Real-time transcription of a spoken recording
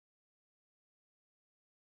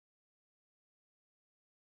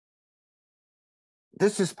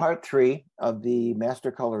This is part 3 of the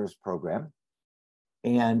Master Colorist program.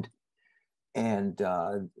 And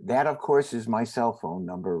that, of course, is my cell phone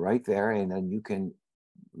number right there. And then you can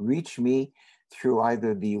reach me through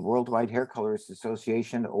either the Worldwide Hair Colorists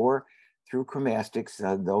Association or through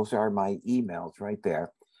Chromatics. Those are my emails right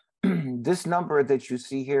there. This number that you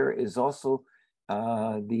see here is also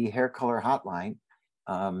the hair color hotline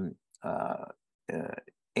and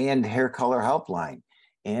hair color helpline.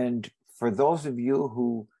 And for those of you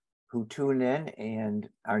who tune in and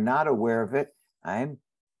are not aware of it, I'm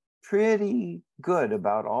pretty good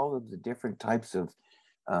about all of the different types of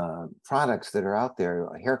products that are out there,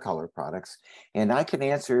 hair color products, and I can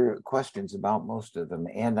answer questions about most of them,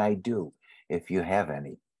 and I do, if you have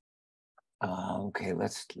any. Okay,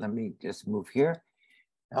 let me just move here.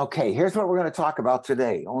 Okay, here's what we're going to talk about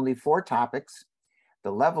today. Only 4 topics.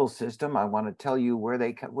 The level system, I want to tell you where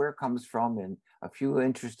it comes from and a few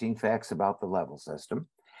interesting facts about the level system.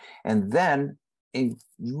 And then,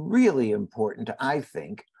 really important, I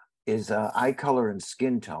think, is eye color and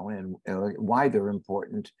skin tone and why they're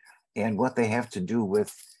important and what they have to do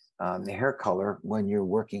with the hair color when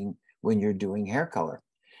you're doing hair color.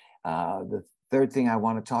 The third thing I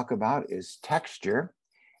want to talk about is texture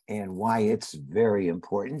and why it's very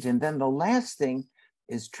important. And then the last thing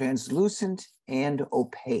is translucent and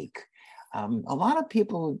opaque. A lot of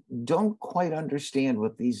people don't quite understand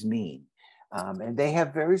what these mean. And they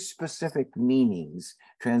have very specific meanings,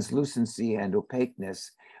 translucency and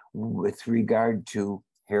opaqueness, with regard to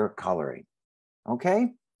hair coloring.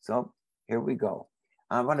 Okay, so here we go.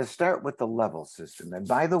 I'm going to start with the level system. And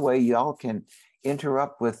by the way, y'all can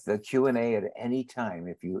interrupt with the Q&A at any time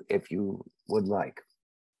if you would like.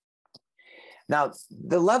 Now,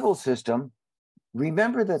 the level system,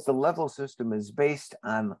 remember that the level system is based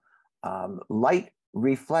on light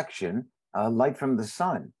reflection, light from the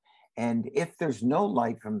sun. And if there's no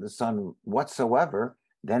light from the sun whatsoever,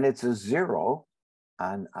 then it's a 0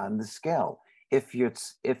 on the scale. If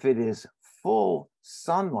it is full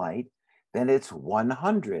sunlight, then it's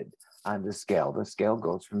 100 on the scale. The scale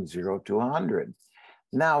goes from 0 to 100.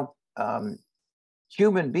 Now,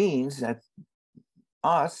 human beings,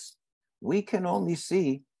 us, we can only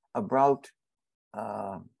see about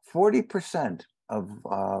 40%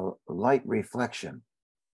 of light reflection.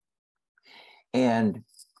 And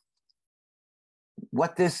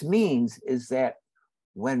what this means is that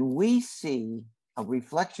when we see a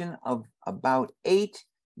reflection of about 8,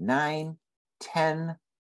 9, 10%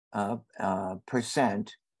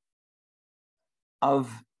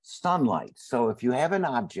 of sunlight. So if you have an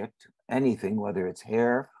object, anything, whether it's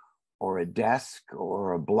hair or a desk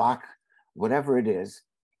or a block, whatever it is,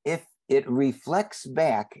 if it reflects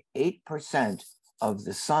back 8% of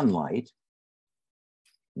the sunlight,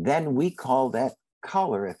 then we call that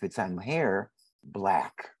color, if it's on hair,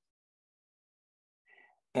 black.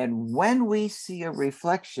 And when we see a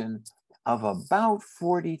reflection of about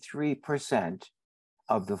 43%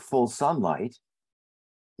 of the full sunlight,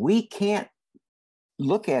 we can't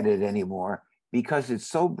look at it anymore because it's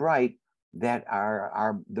so bright that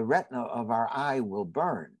the retina of our eye will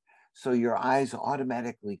burn. So your eyes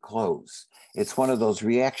automatically close. It's one of those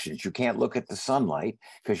reactions. You can't look at the sunlight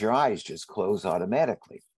because your eyes just close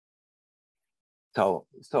automatically.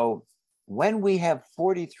 So when we have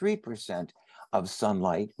 43% of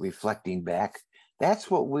sunlight reflecting back, that's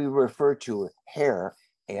what we refer to hair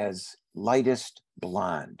as lightest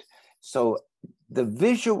blonde. So the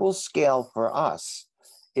visual scale for us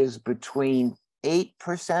is between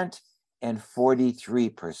 8% and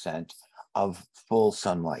 43% of full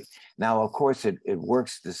sunlight. Now, of course, it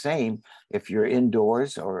works the same if you're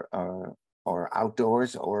indoors or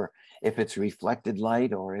outdoors, or if it's reflected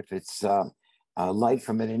light, or if it's light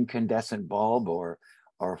from an incandescent bulb or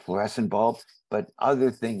fluorescent bulb, but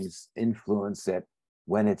other things influence it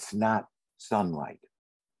when it's not sunlight.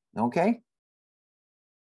 Okay?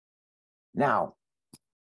 Now,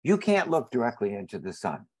 you can't look directly into the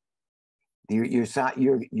sun.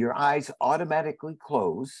 Your eyes automatically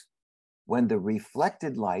close when the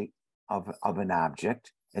reflected light of an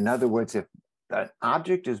object, in other words, if the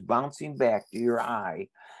object is bouncing back to your eye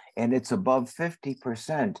and it's above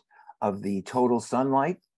 50% of the total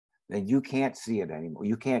sunlight, then you can't see it anymore.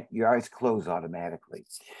 Your eyes close automatically.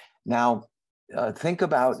 Now, think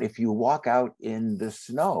about if you walk out in the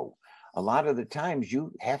snow. A lot of the times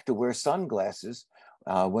you have to wear sunglasses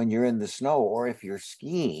when you're in the snow, or if you're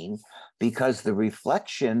skiing, because the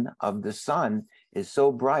reflection of the sun is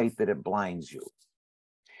so bright that it blinds you.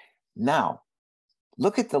 Now,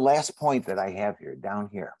 look at the last point that I have here, down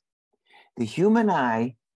here. The human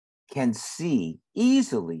eye can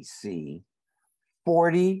easily see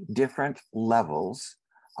 40 different levels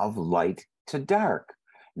of light to dark.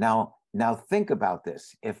 Now think about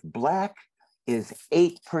this. If black is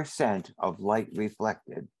 8% of light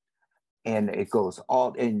reflected, and it goes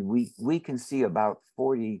all, and we can see about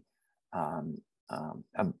 40,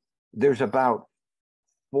 there's about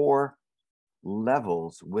 4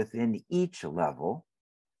 levels within each level.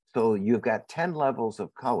 So you've got 10 levels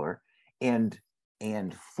of color and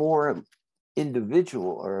 4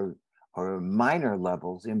 individual or minor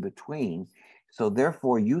levels in between. So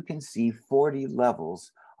therefore you can see 40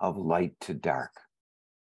 levels of light to dark.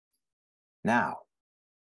 Now,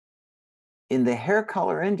 in the hair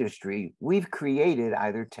color industry, we've created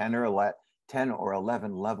either 10 or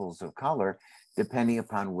 11 levels of color, depending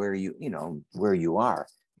upon where where you are.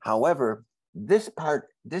 However, this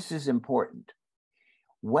is important.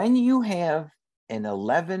 When you have an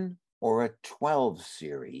 11 or a 12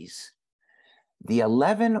 series, the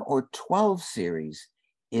 11 or 12 series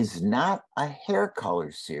is not a hair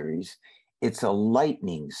color series, it's a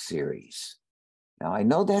lightning series. Now, I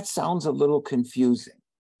know that sounds a little confusing,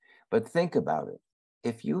 but think about it.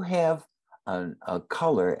 If you have a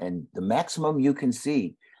color and the maximum you can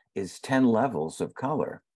see is 10 levels of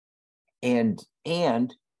color, and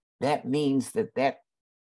that means that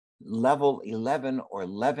level 11 or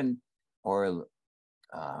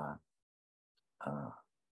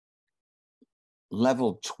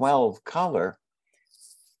level 12 color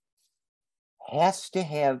has to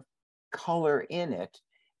have color in it,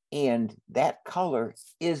 and that color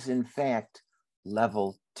is in fact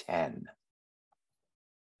level 10.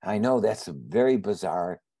 I know that's very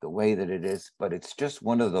bizarre the way that it is, but it's just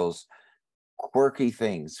one of those quirky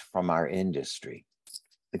things from our industry.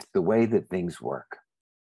 It's the way that things work.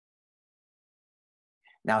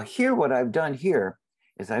 Now here, what I've done here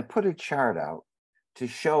is I put a chart out to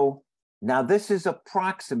show, now this is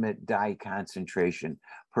approximate dye concentration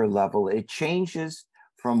per level. It changes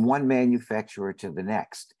from one manufacturer to the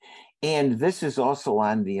next. And this is also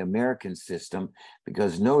on the American system,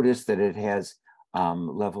 because notice that it has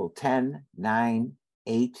level 10, 9,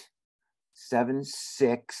 8, 7,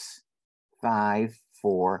 6, 5,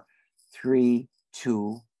 4, 3,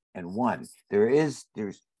 2, and 1. There's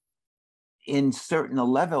in certain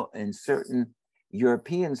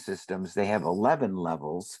European systems, they have 11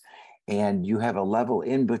 levels, and you have a level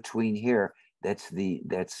in between here that's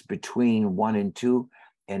between 1 and 2,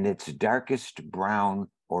 and it's darkest brown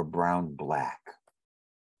or brown black.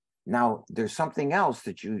 Now, there's something else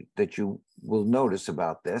that you will notice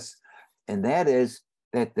about this, and that is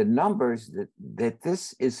that the numbers, that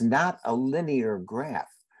this is not a linear graph.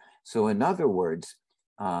 So in other words,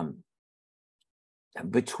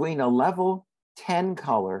 between a level 10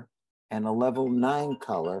 color and a level 9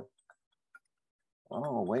 color,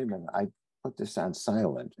 oh, wait a minute, I put this on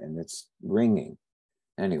silent and it's ringing.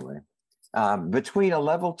 Anyway, between a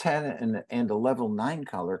level 10 and a level 9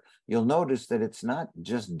 color, you'll notice that it's not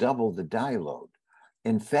just double the dye load.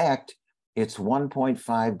 In fact, it's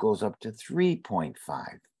 1.5 goes up to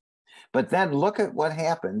 3.5. But then look at what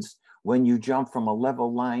happens when you jump from a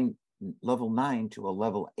level 9 to a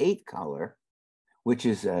level 8 color, which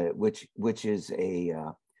is a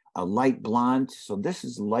light blonde. So this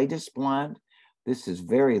is lightest blonde. This is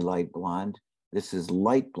very light blonde. This is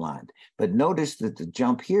light blonde. But notice that the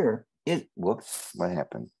jump here is, whoops, what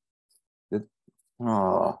happened? That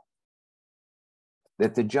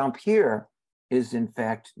the jump here is in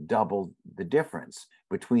fact double the difference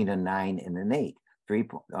between a 9 and an 8.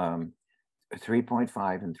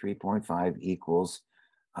 3.5 and 3.5 equals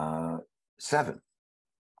 7.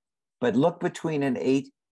 But look between an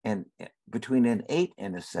 8 and a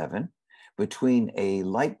 7, between a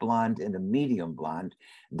light blonde and a medium blonde,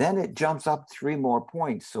 then it jumps up 3 more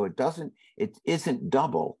points. So it isn't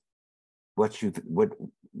double what you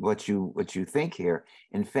think here.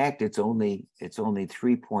 In fact, it's only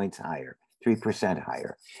 3 points higher, 3%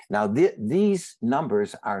 higher. Now these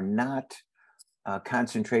numbers are not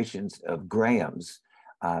concentrations of grams.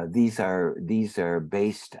 These are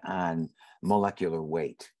based on molecular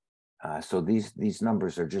weight. So these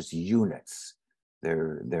numbers are just units.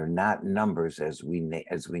 They're not numbers as we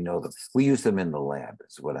know them. We use them in the lab,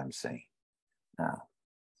 is what I'm saying. Now,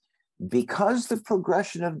 because the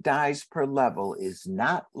progression of dyes per level is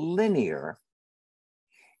not linear,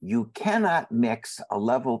 you cannot mix a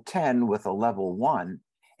level 10 with a level 1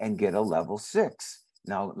 and get a level 6.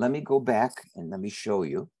 Now, let me go back and let me show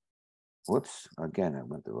you. Whoops, again, I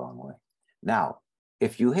went the wrong way. Now,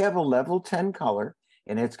 if you have a level 10 color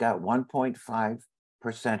and it's got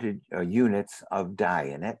 1.5% units of dye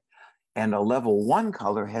in it, and a level 1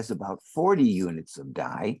 color has about 40 units of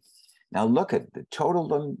dye, now look at the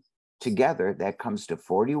total together, that comes to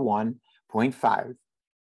 41.5.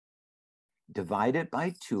 Divide it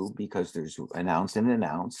by 2 because there's an ounce and an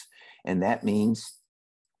ounce, and that means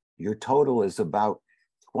your total is about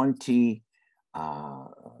 20, a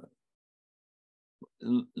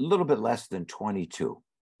little bit less than 22,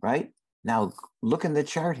 right? Now look in the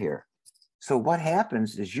chart here. So what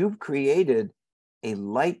happens is you've created a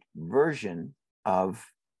light version of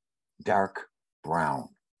dark brown.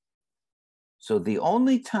 So the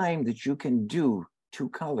only time that you can do two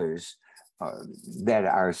colors that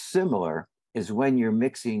are similar is when you're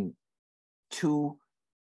mixing two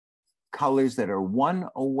colors that are one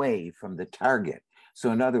away from the target.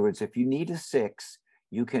 So in other words, if you need a 6,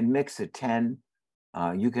 you can mix a 10,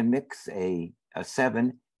 you can mix a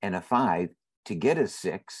 7 and a 5 to get a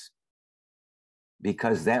 6,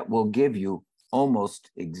 because that will give you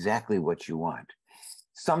almost exactly what you want.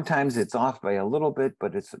 Sometimes it's off by a little bit,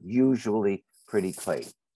 but it's usually pretty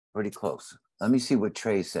close. Let me see what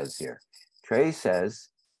Trey says here. Trey says,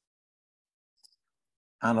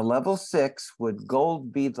 on a level 6, would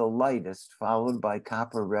gold be the lightest, followed by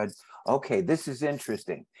copper red? Okay, this is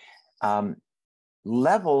interesting.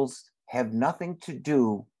 Levels have nothing to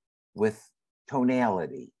do with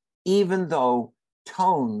tonality, even though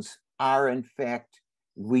tones are, in fact,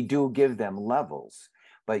 we do give them levels.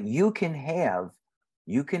 But you can have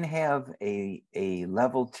a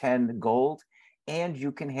level 10 gold, and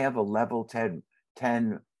you can have a level 10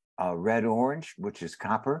 red orange, which is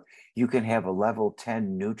copper. You can have a level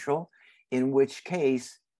 10 neutral, in which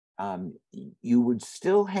case you would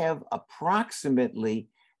still have approximately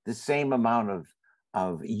the same amount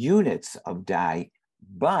of units of dye,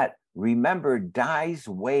 but remember, dyes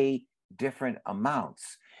weigh different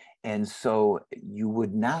amounts, and so you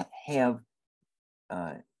would not have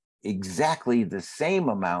exactly the same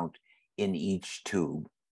amount in each tube.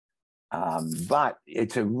 But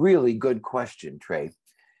it's a really good question, Trey.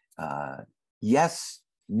 Yes,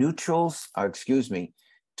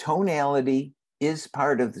 tonality is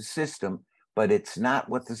part of the system, but it's not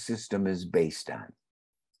what the system is based on.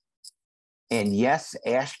 And yes,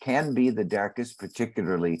 ash can be the darkest,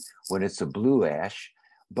 particularly when it's a blue ash,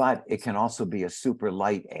 but it can also be a super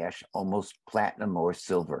light ash, almost platinum or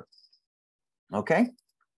silver. Okay?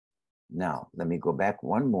 Now, let me go back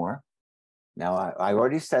one more. Now, I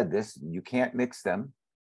already said this, you can't mix them.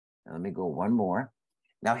 Now, let me go one more.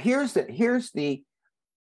 Now, this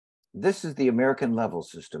is the American level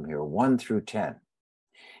system here, 1 through 10.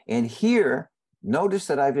 And here, notice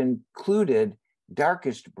that I've included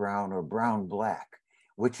darkest brown or brown black,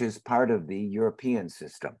 which is part of the European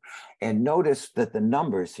system. And notice that the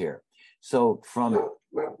numbers here. So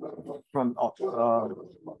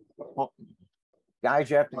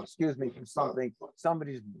guys, you have to excuse me for something.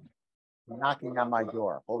 Somebody's knocking on my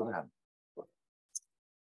door. Hold on.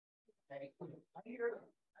 I hear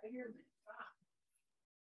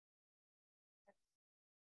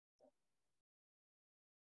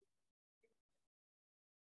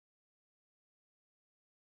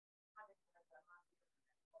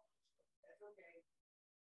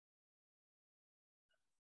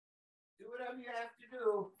do whatever you have to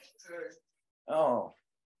do. Oh,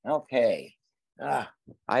 okay.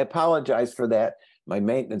 I apologize for that. My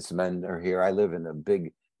maintenance men are here. I live in a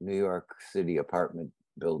big New York City apartment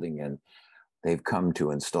building, and they've come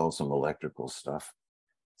to install some electrical stuff.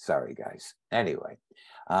 Sorry, guys. Anyway,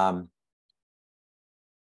 and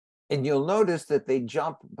you'll notice that they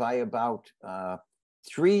jump by about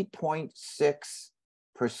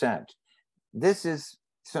 3.6%. This is,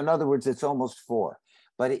 so in other words, it's almost 4.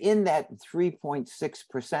 But in that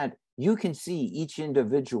 3.6%, you can see each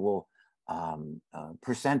individual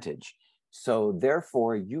percentage. So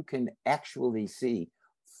therefore, you can actually see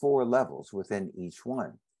 4 levels within each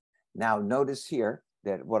one. Now, notice here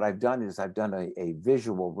that what I've done is I've done a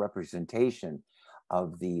visual representation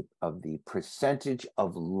of the percentage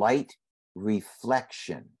of light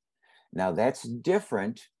reflection. Now, that's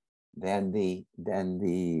different than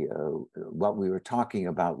what we were talking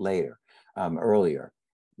about earlier.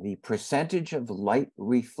 The percentage of light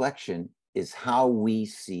reflection is how we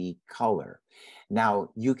see color.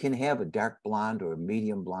 Now, you can have a dark blonde or a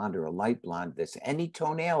medium blonde or a light blonde. That's any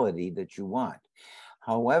tonality that you want.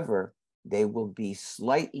 However, they will be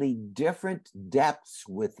slightly different depths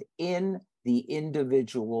within the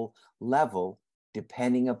individual level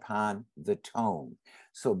depending upon the tone.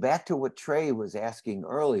 So back to what Trey was asking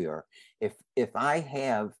earlier, if I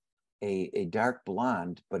have a dark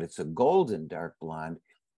blonde, but it's a golden dark blonde,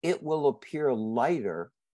 it will appear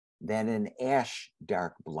lighter than an ash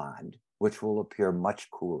dark blonde, which will appear much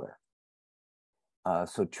cooler.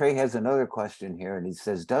 So Trey has another question here, and he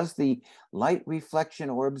says, does the light reflection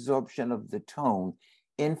or absorption of the tone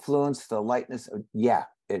influence the lightness of, yeah,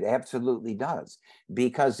 it absolutely does.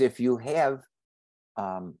 Because if you have,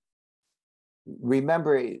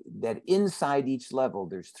 remember that inside each level,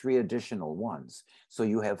 there's 3 additional ones. So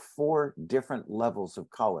you have 4 different levels of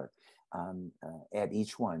color at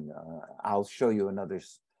each one. I'll show you another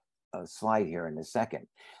slide here in a second.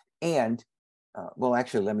 And, well,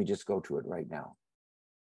 actually, let me just go to it right now.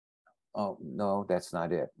 Oh, no, that's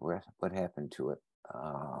not it. What happened to it?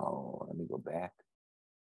 Oh, let me go back.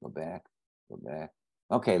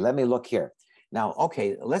 Okay, let me look here. Now,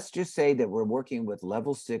 okay, let's just say that we're working with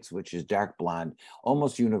level 6, which is dark blonde,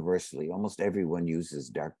 almost universally. Almost everyone uses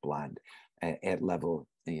dark blonde at level,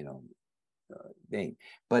 you know, thing.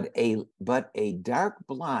 But a dark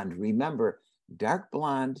blonde, remember, dark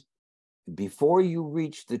blonde, before you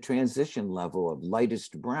reach the transition level of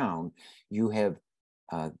lightest brown, you have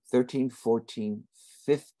 13, 14,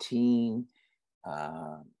 15,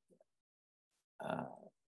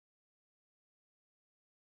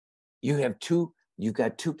 you've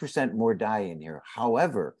got 2% more dye in here.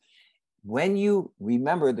 However, when you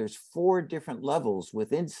remember, there's 4 different levels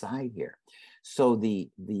within inside here. So the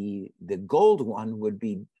gold one would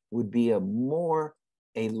be a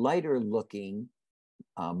lighter looking,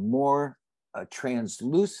 more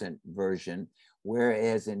translucent version,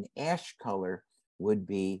 whereas an ash color would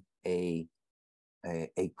be a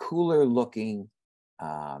cooler looking,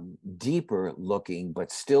 deeper looking,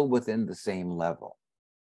 but still within the same level.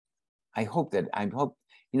 I hope,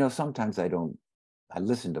 you know, sometimes I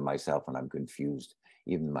listen to myself and I'm confused,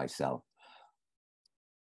 even myself.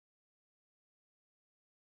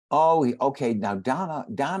 Oh, okay. Now Donna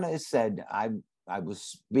has said, I was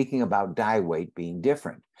speaking about dye weight being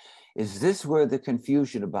different. Is this where the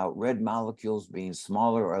confusion about red molecules being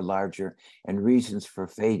smaller or larger and reasons for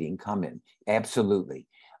fading come in? Absolutely.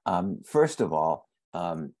 First of all,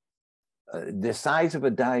 the size of a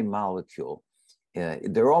dye molecule,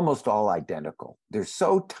 they're almost all identical. They're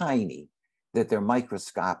so tiny that they're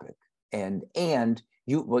microscopic, and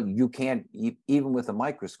you can't, even with a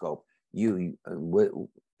microscope,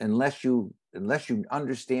 unless you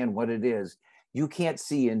understand what it is, you can't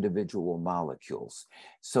see individual molecules.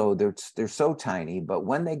 So they're so tiny, but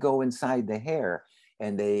when they go inside the hair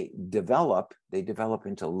and they develop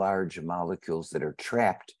into large molecules that are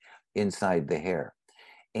trapped inside the hair.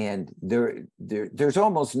 And there's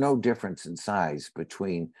almost no difference in size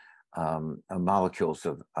between molecules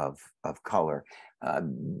of color.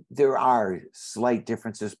 There are slight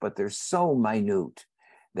differences, but they're so minute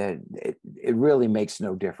that it really makes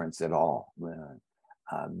no difference at all.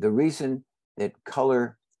 The reason that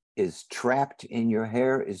color is trapped in your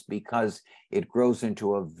hair is because it grows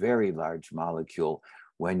into a very large molecule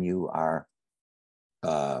when you are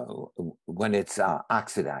when it's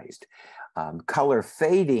oxidized. Color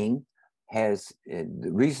fading has,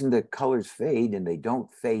 the reason that colors fade and they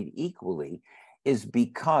don't fade equally is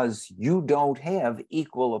because you don't have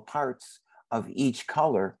equal parts of each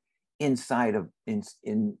color inside of,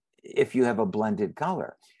 if you have a blended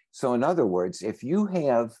color. So in other words, if you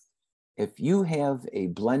have a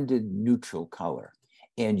blended neutral color,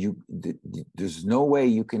 and there's no way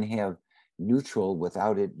you can have neutral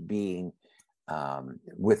without it being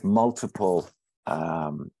with multiple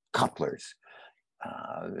couplers,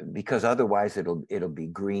 because otherwise it'll be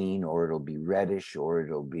green, or it'll be reddish, or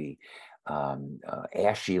it'll be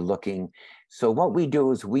ashy looking. So what we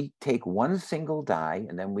do is we take one single dye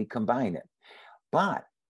and then we combine it. But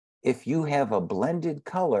if you have a blended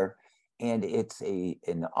color and it's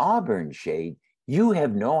an auburn shade, you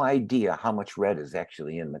have no idea how much red is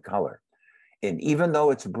actually in the color. And even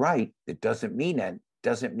though it's bright, it doesn't mean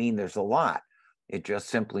there's a lot. It just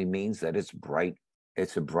simply means that it's bright.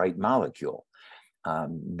 It's a bright molecule.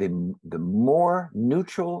 The more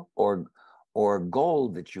neutral or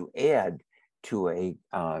gold that you add to an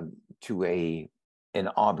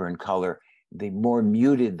auburn color, the more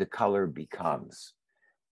muted the color becomes.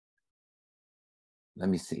 Let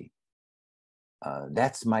me see.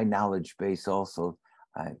 That's my knowledge base also.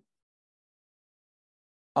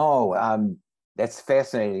 That's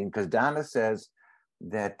fascinating, because Donna says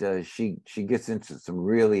that she gets into some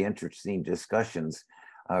really interesting discussions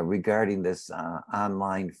regarding this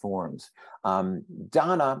online forums.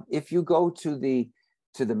 Donna, if you go to the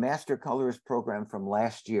Master Colorist program from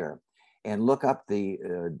last year and look up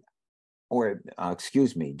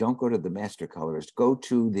excuse me, don't go to the Master Colorist, go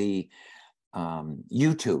to the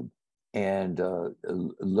YouTube and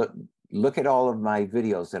look at all of my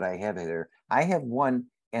videos that I have there. I have one,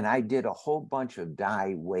 and I did a whole bunch of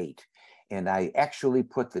dye weight, and I actually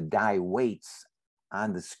put the dye weights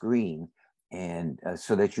on the screen, and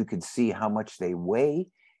so that you can see how much they weigh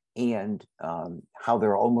and how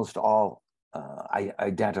they're almost all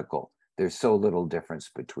identical. There's so little difference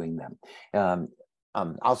between them.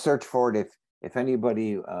 I'll search for it if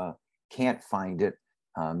anybody can't find it.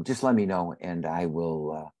 Just let me know, and I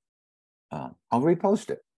will. I'll repost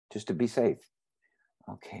it just to be safe.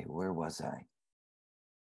 Okay, where was I?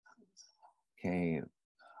 Okay,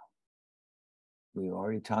 we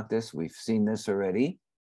already talked this. We've seen this already.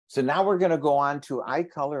 So now we're going to go on to eye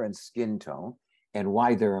color and skin tone and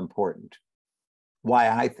why they're important. Why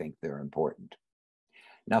I think they're important.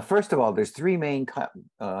 Now, first of all, there's three main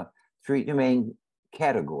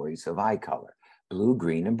categories of eye color: blue,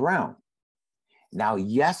 green, and brown. Now,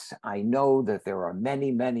 yes, I know that there are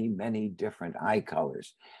many, many, many different eye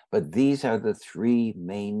colors, but these are the three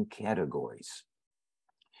main categories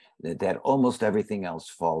that almost everything else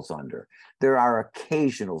falls under. There are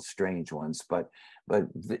occasional strange ones, but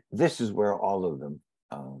this is where all of them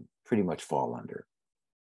pretty much fall under.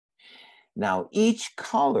 Now, each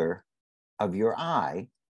color of your eye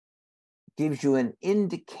gives you an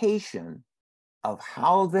indication of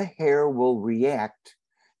how the hair will react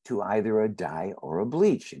to either a dye or a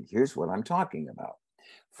bleach. And here's what I'm talking about.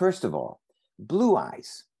 First of all, blue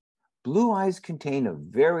eyes. Blue eyes contain a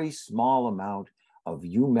very small amount of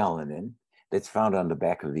eumelanin that's found on the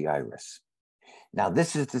back of the iris. Now,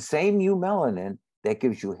 this is the same eumelanin that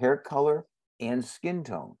gives you hair color and skin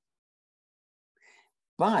tone.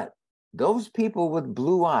 But those people with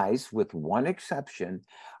blue eyes, with one exception,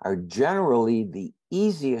 are generally the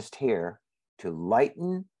easiest hair to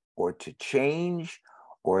lighten or to change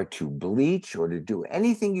or to bleach or to do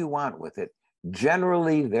anything you want with it.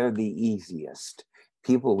 Generally, they're the easiest,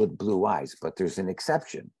 people with blue eyes, but there's an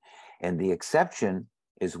exception. And the exception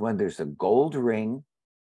is when there's a gold ring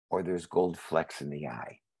or there's gold flecks in the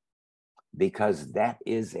eye, because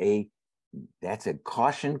that's a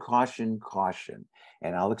caution, caution, caution.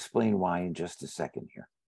 And I'll explain why in just a second here.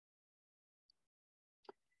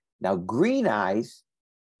 Now, green eyes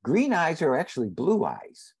are actually blue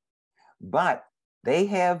eyes, but they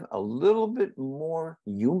have a little bit more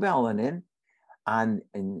eumelanin on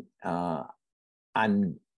the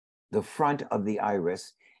front of the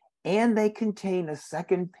iris, and they contain a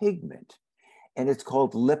second pigment, and it's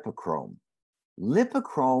called lipochrome.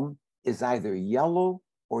 Lipochrome is either yellow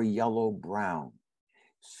or yellow-brown.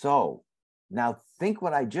 So now think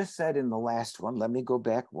what I just said in the last one. Let me go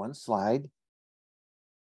back one slide.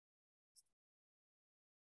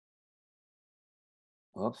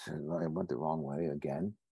 Oops, I went the wrong way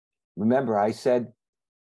again. Remember, I said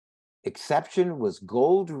exception was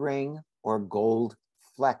gold ring or gold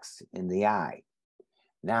flecks in the eye.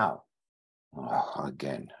 Now,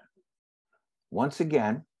 once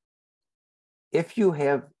again, if you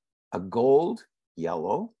have a gold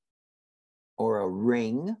yellow or a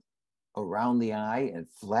ring around the eye and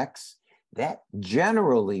flecks, that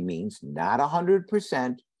generally means, not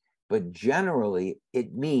 100%, but generally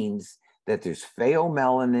it means that there's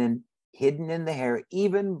pheomelanin hidden in the hair,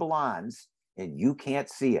 even blondes, and you can't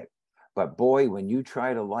see it. But boy, when you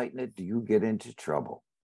try to lighten it, you get into trouble.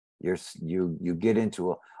 You get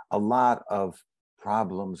into a lot of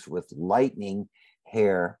problems with lightening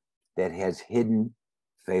hair that has hidden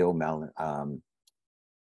pheomelanin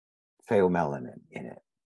in it.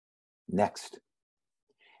 Next.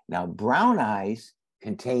 Now, brown eyes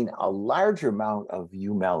contain a larger amount of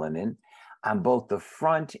eumelanin on both the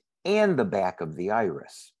front and the back of the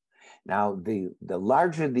iris. Now, the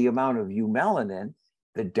larger the amount of eumelanin,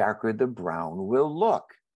 the darker the brown will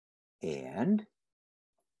look. And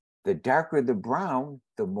the darker the brown,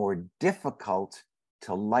 the more difficult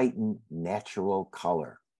to lighten natural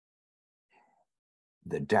color.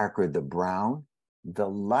 The darker the brown, the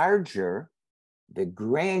larger the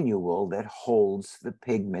granule that holds the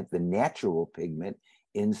pigment, the natural pigment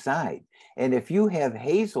inside. And if you have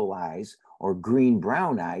hazel eyes or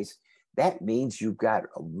green-brown eyes, that means you've got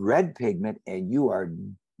a red pigment and you are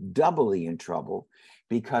doubly in trouble,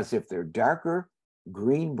 because if they're darker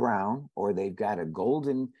green-brown or they've got a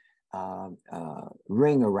golden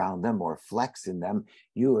ring around them or flecks in them,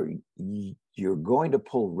 you're going to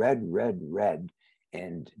pull red, red, red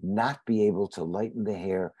and not be able to lighten the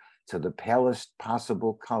hair to the palest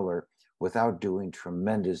possible color without doing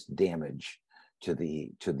tremendous damage to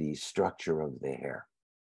the structure of the hair.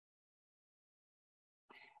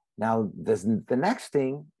 Now, the next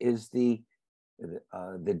thing is the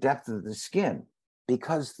depth of the skin,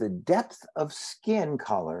 because the depth of skin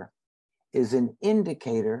color is an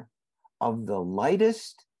indicator of the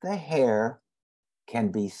lightest the hair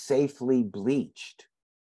can be safely bleached.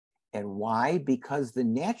 And why? Because the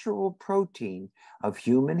natural protein of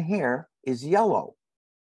human hair is yellow.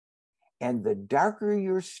 And the darker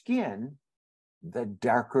your skin, the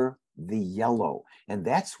darker the yellow. And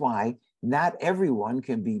that's why not everyone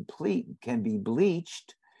can be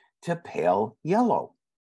bleached to pale yellow.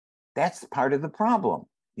 That's part of the problem.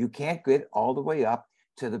 You can't get all the way up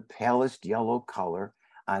to the palest yellow color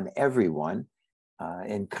on everyone.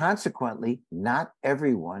 And consequently, not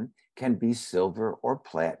everyone can be silver or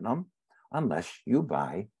platinum unless you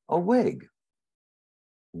buy a wig.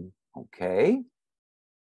 Okay.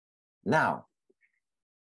 Now,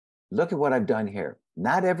 look at what I've done here.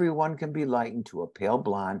 Not everyone can be lightened to a pale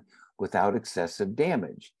blonde without excessive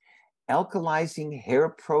damage. Alkalizing hair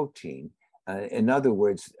protein, in other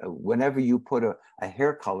words, whenever you put a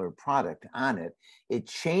hair color product on it, it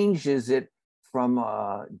changes it from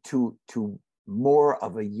to more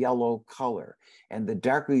of a yellow color. And the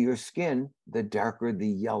darker your skin, the darker the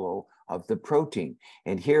yellow of the protein.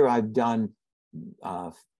 And here I've done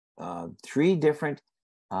 3 different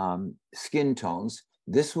skin tones.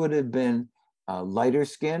 This would have been lighter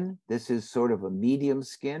skin. This is sort of a medium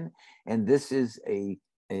skin. And this is a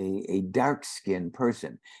dark skinned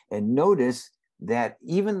person. And notice that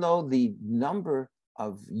even though the number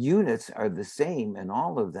of units are the same in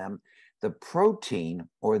all of them, the protein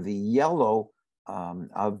or the yellow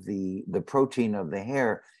of the protein of the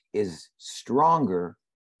hair is stronger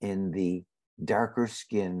in the darker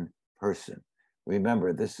skin person.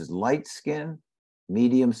 Remember, this is light skin,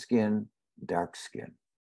 medium skin, dark skin.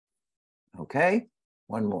 Okay,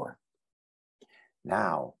 one more.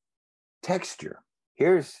 Now, texture.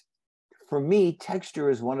 For me, texture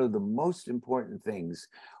is one of the most important things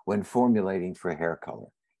when formulating for hair color.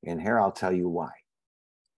 And here I'll tell you why.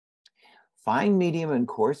 Fine, medium, and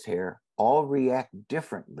coarse hair all react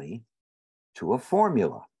differently to a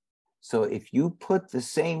formula. So if you put the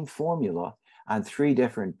same formula on 3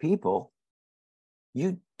 different people,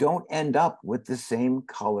 you don't end up with the same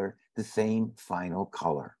color, the same final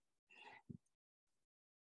color.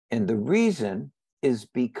 And the reason is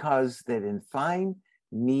because that in fine,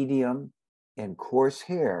 medium, and coarse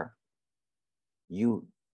hair, you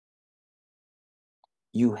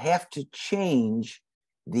have to change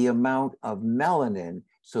the amount of melanin.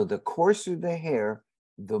 So the coarser the hair,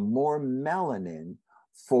 the more melanin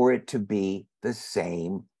for it to be the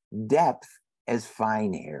same depth as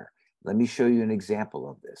fine hair. Let me show you an example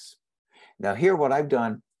of this. Now here, what I've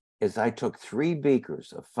done is I took 3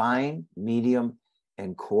 beakers of fine, medium,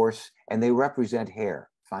 and coarse, and they represent hair,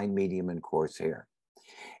 fine, medium, and coarse hair.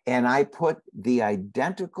 And I put the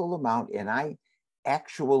identical amount, and I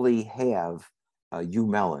actually have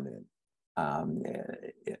eumelanin.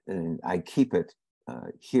 And I keep it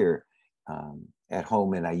here at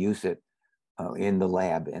home, and I use it in the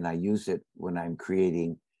lab, and I use it when I'm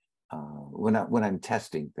creating, when I'm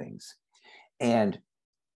testing things. And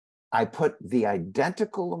I put the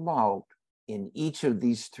identical amount in each of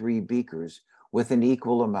these 3 beakers with an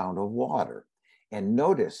equal amount of water. And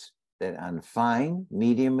notice that on fine,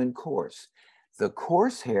 medium, and coarse, the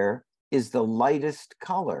coarse hair is the lightest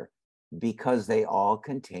color because they all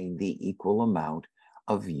contain the equal amount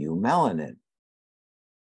of eumelanin.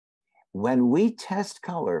 When we test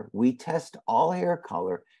color, we test all hair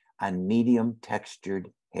color on medium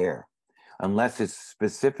textured hair, unless it's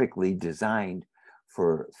specifically designed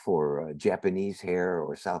for Japanese hair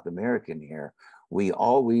or South American hair. We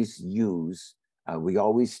always use, we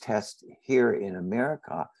always test here in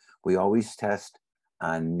America, we always test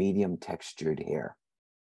on medium textured hair.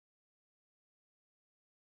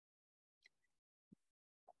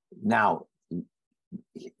 Now,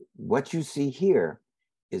 what you see here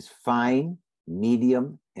is fine,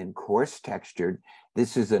 medium, and coarse textured.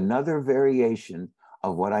 This is another variation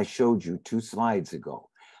of what I showed you 2 slides ago.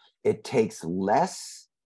 It takes less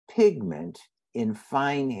pigment in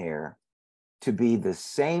fine hair to be the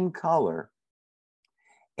same color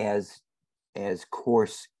as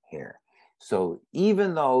coarse hair. So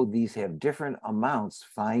even though these have different amounts,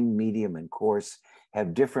 fine, medium, and coarse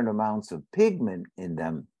have different amounts of pigment in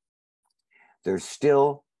them, they're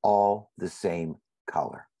still all the same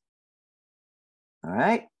color. All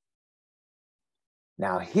right?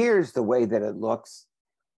 Now here's the way that it looks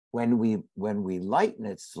when we lighten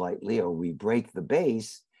it slightly, or we break the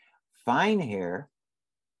base: fine hair,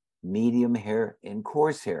 medium hair, and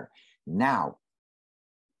coarse hair. Now,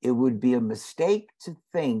 it would be a mistake to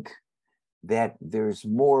think that there's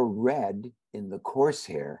more red in the coarse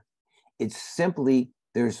hair. It's simply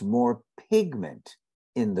there's more pigment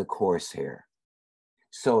in the coarse hair.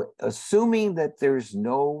 So assuming that there's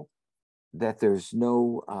no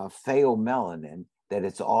pheomelanin, that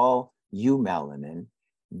it's all eumelanin,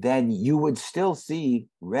 then you would still see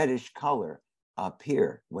reddish color up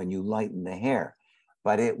here when you lighten the hair,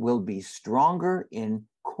 but it will be stronger in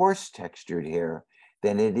coarse textured hair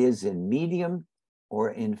than it is in medium or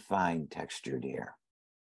in fine textured hair.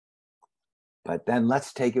 But then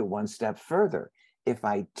let's take it one step further. If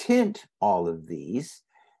I tint all of these,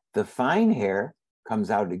 the fine hair comes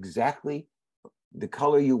out exactly the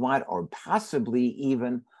color you want, or possibly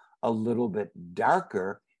even a little bit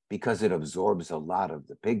darker because it absorbs a lot of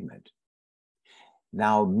the pigment.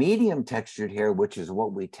 Now, medium textured hair, which is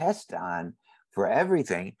what we test on for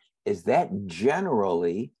everything, is that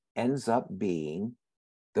generally ends up being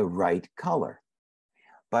the right color.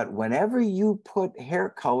 But whenever you put hair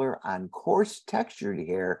color on coarse textured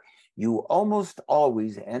hair, you almost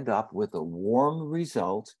always end up with a warm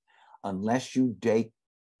result unless you take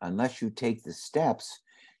the steps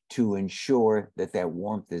to ensure that that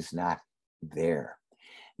warmth is not there.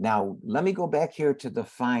 Now, let me go back here to the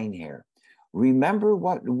fine hair. Remember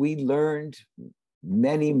what we learned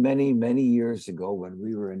many, many, many years ago when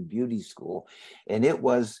we were in beauty school, and it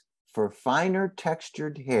was for finer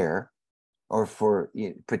textured hair, or for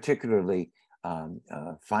particularly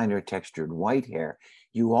finer textured white hair,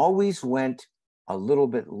 you always went a little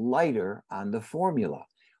bit lighter on the formula.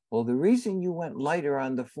 Well, the reason you went lighter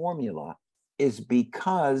on the formula is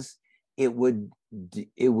because it would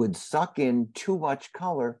suck in too much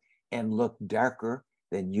color and look darker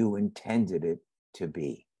than you intended it to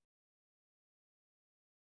be.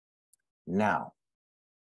 Now,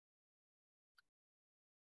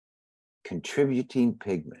 contributing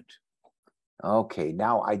pigment. Okay,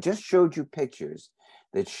 now I just showed you pictures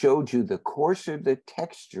that showed you the coarser the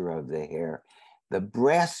texture of the hair, the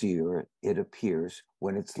brassier it appears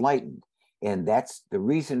when it's lightened. And that's the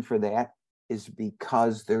reason for that is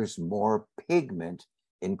because there's more pigment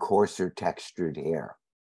in coarser textured hair.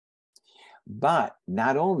 But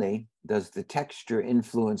not only does the texture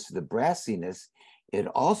influence the brassiness, it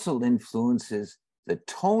also influences the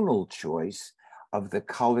tonal choice of the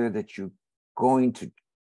color that you're going to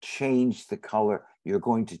change the color, you're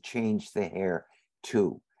going to change the hair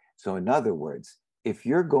to. So in other words, if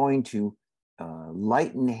you're going to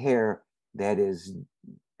lighten hair that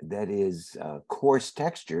is coarse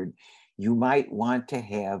textured, you might want to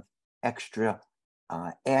have extra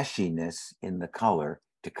ashiness in the color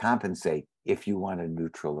to compensate if you want a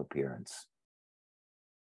neutral appearance.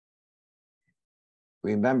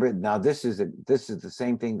 Remember, now this is the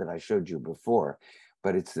same thing that I showed you before,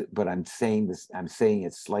 but I'm saying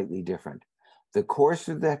it's slightly different. The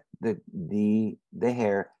coarser the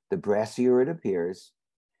hair, the brassier it appears,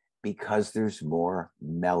 because there's more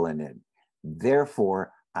melanin.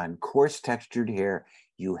 Therefore, on coarse textured hair,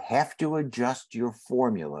 you have to adjust your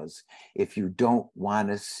formulas if you don't want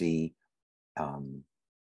to see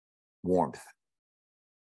warmth.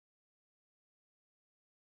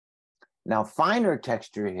 Now, finer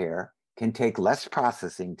textured hair can take less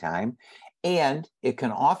processing time, and it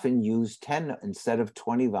can often use 10 instead of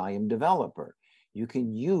 20 volume developer. You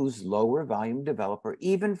can use lower volume developer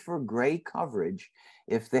even for gray coverage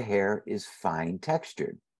if the hair is fine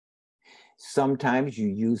textured. Sometimes you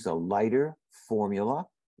use a lighter formula,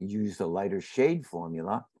 use a lighter shade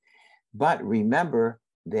formula, but remember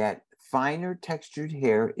that finer textured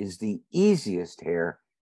hair is the easiest hair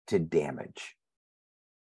to damage.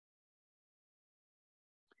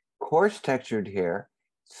 Coarse textured hair,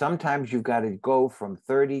 sometimes you've got to go from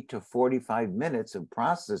 30 to 45 minutes of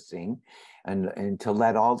processing and to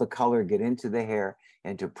let all the color get into the hair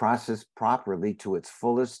and to process properly to its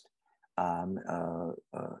fullest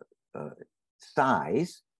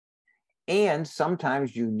size. And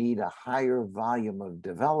sometimes you need a higher volume of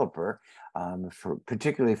developer,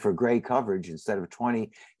 particularly for gray coverage. Instead of 20,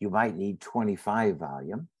 you might need 25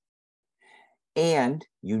 volume. And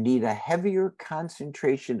you need a heavier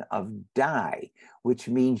concentration of dye, which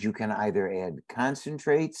means you can either add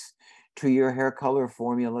concentrates to your hair color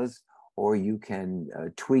formulas, or you can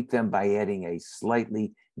tweak them by adding a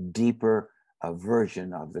slightly deeper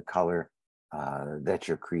version of the color that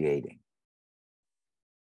you're creating.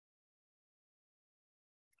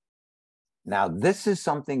 Now, this is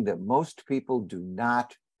something that most people do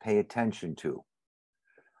not pay attention to.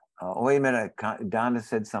 Oh, wait a minute, Donna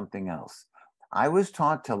said something else. I was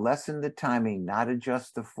taught to lessen the timing, not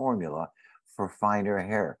adjust the formula for finer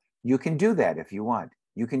hair. You can do that if you want.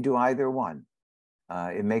 You can do either one.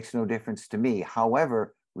 It makes no difference to me.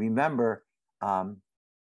 However, remember,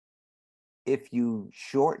 if you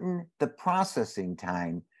shorten the processing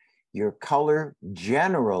time, your color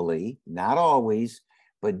generally, not always,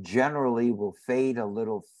 but generally will fade a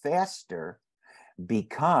little faster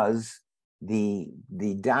because the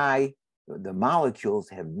dye the molecules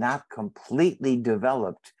have not completely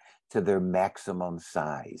developed to their maximum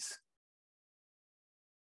size.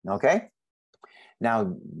 Okay?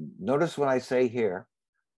 Now, notice what I say here,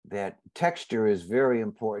 that texture is very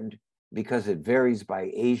important because it varies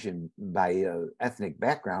by ethnic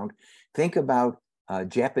background. Think about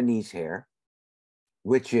Japanese hair,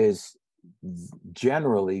 which is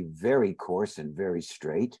generally very coarse and very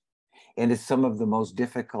straight, and it's some of the most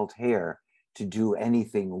difficult hair to do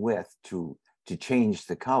anything with, to change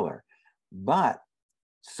the color. But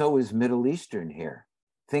so is Middle Eastern hair.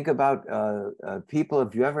 Think about people,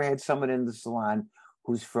 if you ever had someone in the salon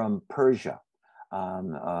who's from Persia,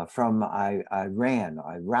 from Iran,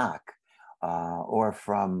 Iraq, or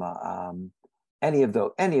from any of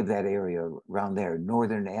that area around there,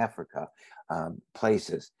 Northern Africa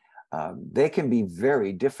places, they can be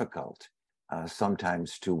very difficult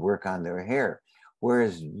sometimes to work on their hair.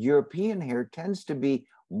 Whereas European hair tends to be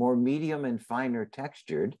more medium and finer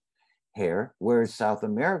textured hair, whereas South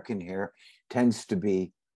American hair tends to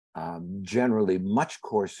be generally much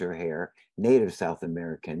coarser hair. Native South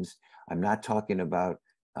Americans, I'm not talking about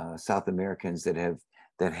South Americans that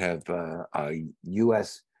have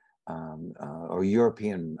U.S. Or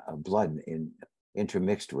European blood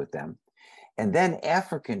intermixed with them. And then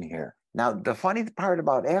African hair. Now, the funny part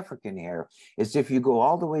about African hair is if you go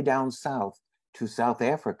all the way down south to South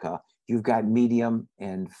Africa, you've got medium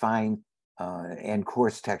and fine and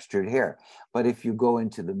coarse textured hair. But if you go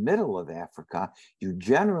into the middle of Africa, you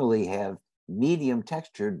generally have medium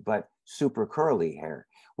textured but super curly hair,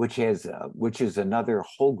 which is another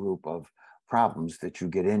whole group of problems that you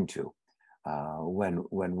get into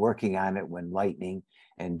when working on it, when lightening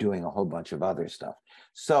and doing a whole bunch of other stuff.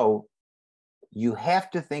 So you have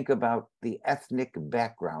to think about the ethnic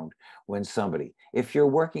background when somebody, if you're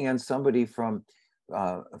working on somebody from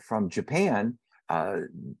Japan,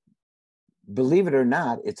 believe it or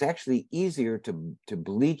not, it's actually easier to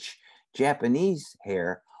bleach Japanese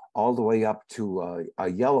hair all the way up to a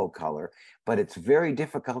yellow color, but it's very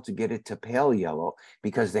difficult to get it to pale yellow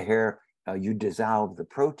because the hair, you dissolve the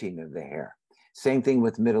protein of the hair. Same thing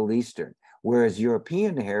with Middle Eastern. Whereas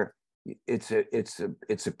European hair, it's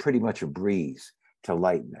a pretty much a breeze to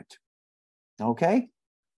lighten it. Okay?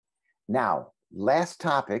 Now, last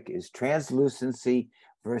topic is translucency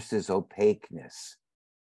versus opaqueness.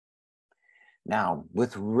 Now,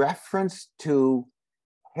 with reference to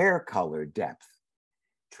hair color depth,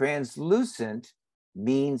 translucent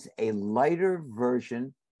means a lighter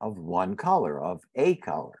version of one color, of a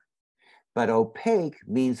color. But opaque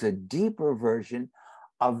means a deeper version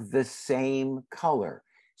of the same color.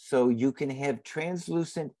 So you can have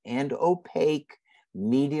translucent and opaque,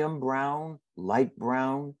 medium brown, light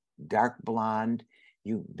brown, dark blonde,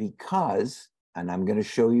 because, and I'm going to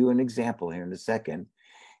show you an example here in a second,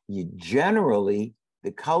 you generally,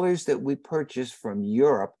 the colors that we purchase from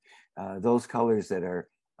Europe, those colors that are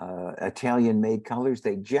Italian-made colors,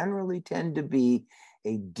 they generally tend to be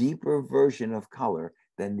a deeper version of color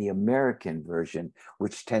than the American version,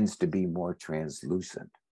 which tends to be more translucent.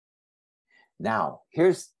 Now,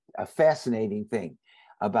 here's a fascinating thing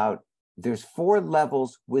about, there's 4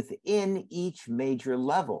 levels within each major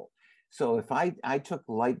level. So if I took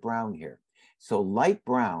light brown here, so light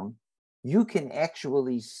brown, you can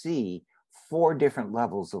actually see 4 different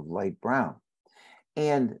levels of light brown.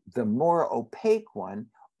 And the more opaque one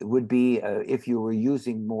would be, if you were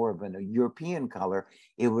using more of a European color,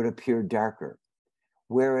 it would appear darker.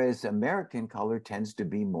 Whereas American color tends to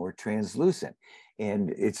be more translucent.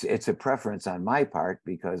 And it's a preference on my part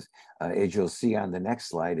because as you'll see on the next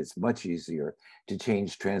slide, it's much easier to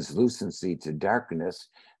change translucency to darkness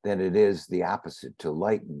than it is the opposite, to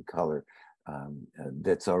lighten color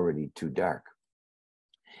that's already too dark.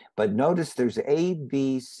 But notice there's A,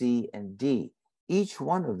 B, C, and D. Each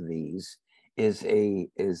one of these is a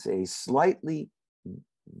slightly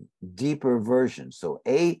deeper version. So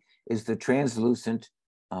A is the translucent,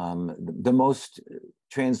 the most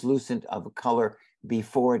translucent of a color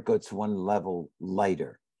before it gets one level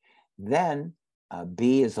lighter. Then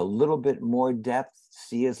B is a little bit more depth,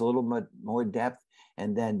 C is a little bit more depth,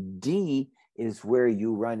 and then D is where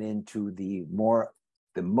you run into the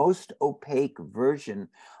most opaque version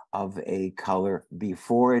of a color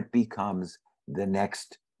before it becomes the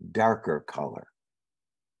next darker color.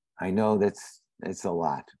 I know it's a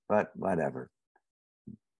lot, but whatever.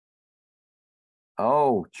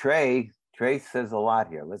 Oh, Trey says a lot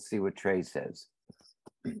here. Let's see what Trey says.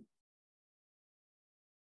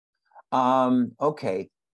 Okay.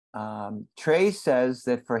 Trey says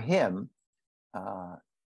that for him,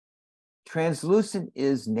 translucent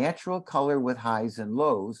is natural color with highs and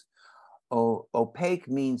lows, Opaque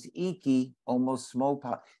means inky, almost smoke.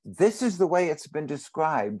 This is the way it's been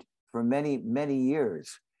described for many, many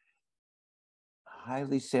years.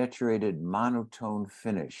 Highly saturated monotone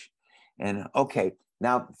finish. And okay,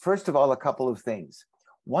 now, first of all, a couple of things.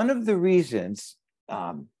 One of the reasons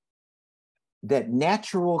that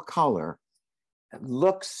natural color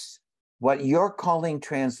looks what you're calling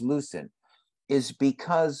translucent is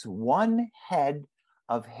because one head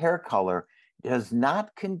of hair color does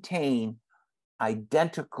not contain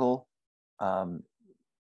identical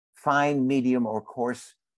fine, medium, or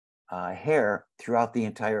coarse hair throughout the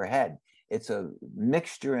entire head. It's a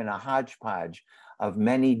mixture and a hodgepodge of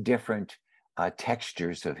many different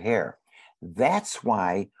textures of hair. That's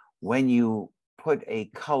why when you put a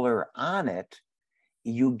color on it,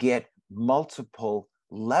 you get multiple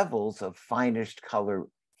levels of finest color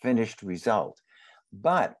finished result.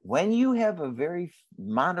 But when you have a very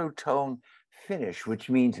monotone finish, which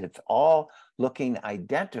means it's all looking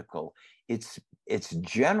identical, it's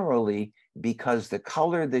generally because the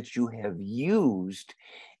color that you have used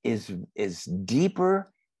is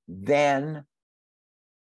deeper than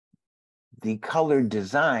the color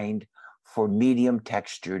designed for medium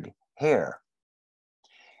textured hair.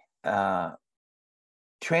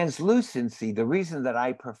 Translucency, the reason that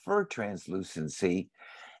I prefer translucency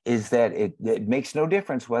is that it makes no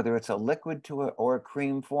difference whether it's a liquid to or a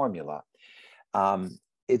cream formula.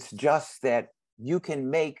 It's just that you can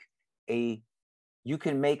make a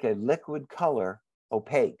liquid color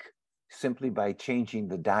opaque simply by changing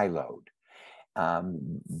the dye load.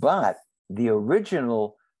 But the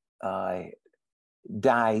original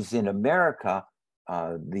dyes in America,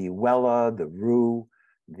 the Wella, the Rue,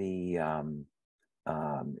 the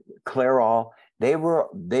Clairol, they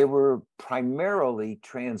were primarily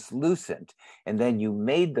translucent, and then you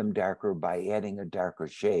made them darker by adding a darker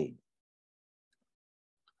shade.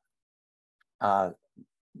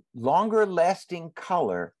 Longer lasting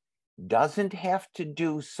color doesn't have to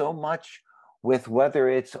do so much with whether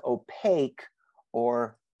it's opaque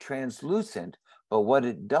or translucent, but what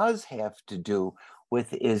it does have to do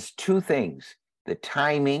with is two things: the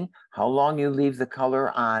timing, how long you leave the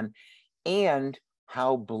color on, and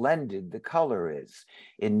how blended the color is.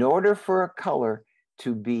 In order for a color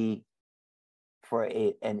to be, for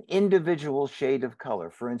an individual shade of color,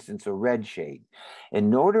 for instance, a red shade,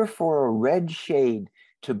 in order for a red shade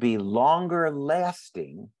to be longer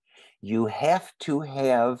lasting, you have to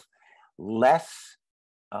have less,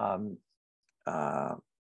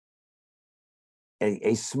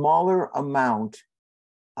 a smaller amount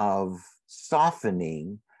of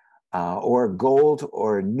softening or gold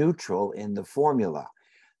or neutral in the formula.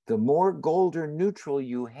 The more gold or neutral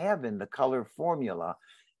you have in the color formula,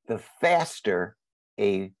 the faster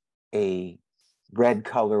a red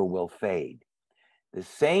color will fade. The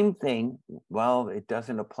same thing, well, it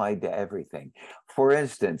doesn't apply to everything. For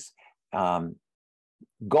instance,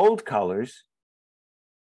 gold colors,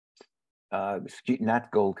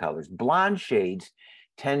 not gold colors, blonde shades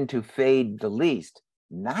tend to fade the least,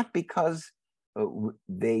 not because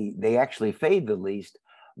they actually fade the least,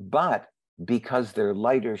 but because they're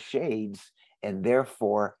lighter shades, and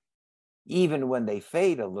therefore, even when they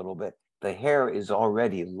fade a little bit, the hair is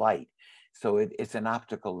already light. So it's an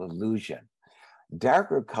optical illusion.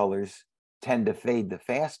 Darker colors tend to fade the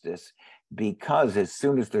fastest because as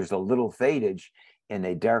soon as there's a little fadage in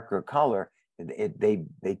a darker color, they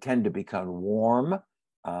tend to become warm,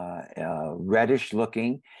 reddish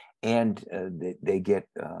looking, and they get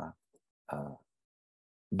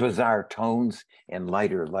bizarre tones and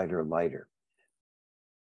lighter.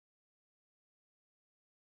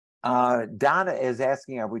 Donna is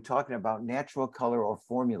asking, are we talking about natural color or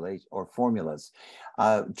formulas?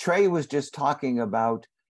 Trey was just talking about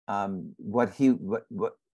what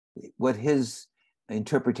his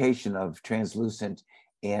interpretation of translucent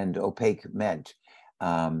and opaque meant.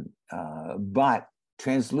 But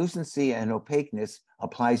translucency and opaqueness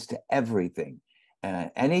applies to everything.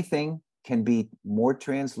 Anything can be more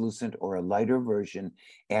translucent or a lighter version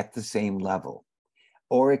at the same level,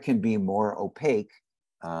 or it can be more opaque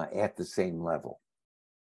at the same level.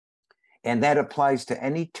 And that applies to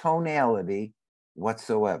any tonality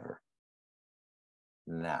whatsoever.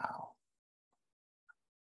 Now,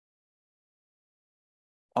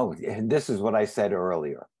 oh, and this is what I said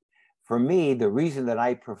earlier. For me, the reason that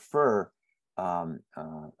I prefer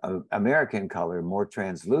American color more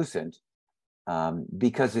translucent,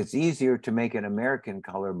 because it's easier to make an American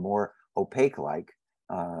color more opaque-like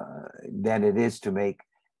than it is to make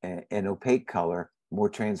an opaque color more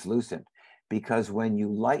translucent. Because when you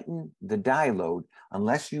lighten the dye load,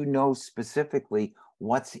 unless you know specifically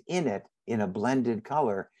what's in it in a blended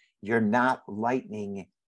color, you're not lightening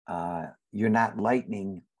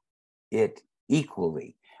it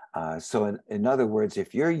equally. So in other words,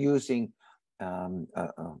 if you're using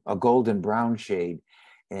a golden brown shade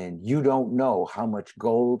and you don't know how much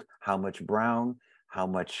gold, how much brown, how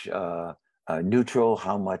much neutral,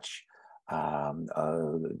 how much,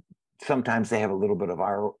 sometimes they have a little bit of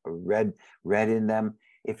our red in them.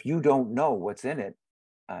 If you don't know what's in it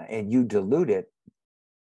and you dilute it,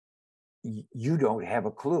 you don't have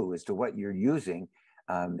a clue as to what you're using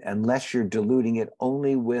unless you're diluting it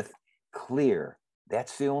only with clear.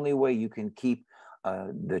 That's the only way you can keep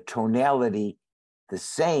the tonality the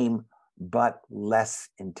same, but less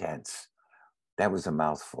intense. That was a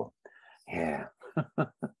mouthful. Yeah.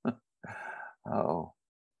 Oh,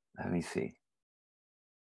 let me see.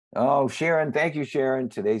 Oh, Sharon, thank you, Sharon.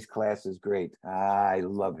 Today's class is great. I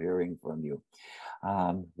love hearing from you.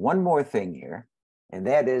 One more thing here, and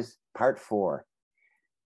that is part 4.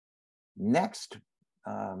 Next,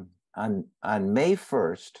 on May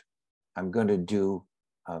 1st, I'm going to do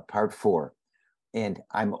part 4. And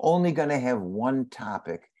I'm only going to have one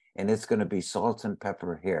topic, and it's going to be salt and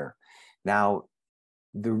pepper hair. Now,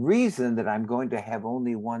 the reason that I'm going to have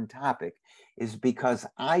only one topic is because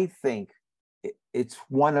I think it's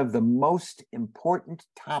one of the most important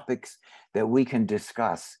topics that we can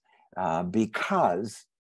discuss because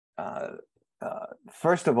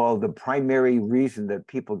first of all, the primary reason that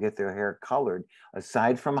people get their hair colored,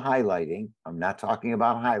 aside from highlighting, I'm not talking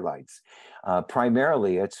about highlights,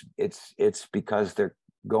 primarily it's because they're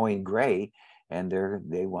going gray and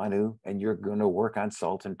they want to, and you're going to work on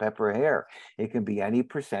salt and pepper hair. It can be any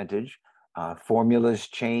percentage. Formulas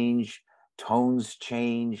change, tones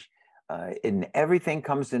change, and everything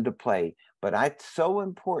comes into play. But it's so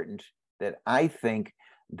important that I think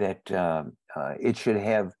that it should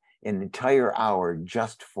have an entire hour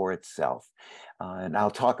just for itself. And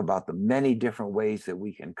I'll talk about the many different ways that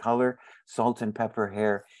we can color salt and pepper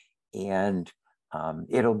hair. And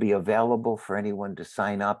it'll be available for anyone to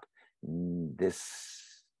sign up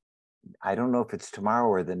I don't know if it's tomorrow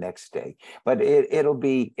or the next day, but it'll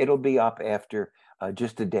be up after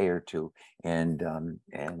just a day or two, and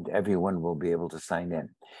everyone will be able to sign in.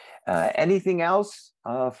 Anything else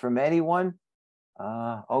from anyone?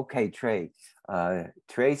 Okay, Trey.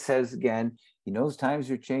 Trey says again, he knows times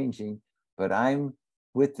are changing, but I'm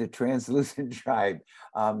with the translucent tribe.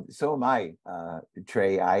 So am I,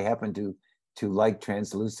 Trey. I happen to like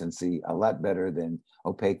translucency a lot better than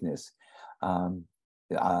opaqueness.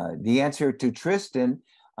 The answer to Tristan,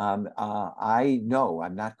 I know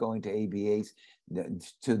I'm not going to ABA's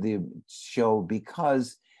to the show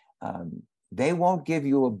because they won't give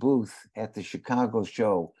you a booth at the Chicago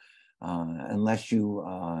show unless you,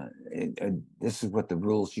 this is what the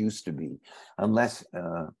rules used to be, unless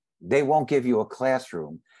they won't give you a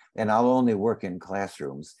classroom, and I'll only work in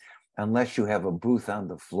classrooms unless you have a booth on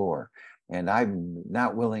the floor. And I'm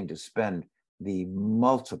not willing to spend the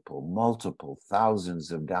multiple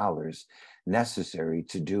thousands of dollars necessary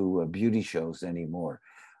to do beauty shows anymore.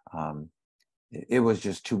 It was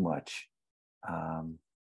just too much.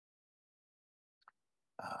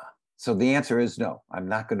 So the answer is no, I'm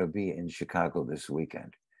not going to be in Chicago this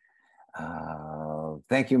weekend.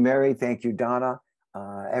 Thank you, Mary. Thank you, Donna.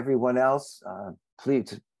 Everyone else,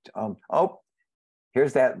 please. Oh,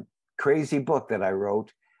 here's that crazy book that I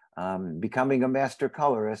wrote, Becoming a Master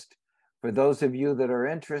Colorist. For those of you that are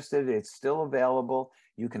interested, it's still available.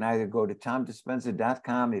 You can either go to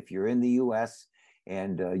tomdispenza.com if you're in the US,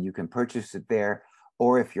 and you can purchase it there.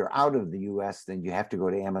 Or if you're out of the US, then you have to go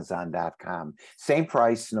to amazon.com. Same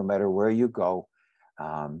price, no matter where you go.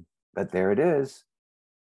 But there it is.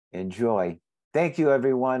 Enjoy. Thank you,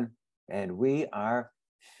 everyone. And we are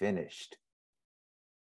finished.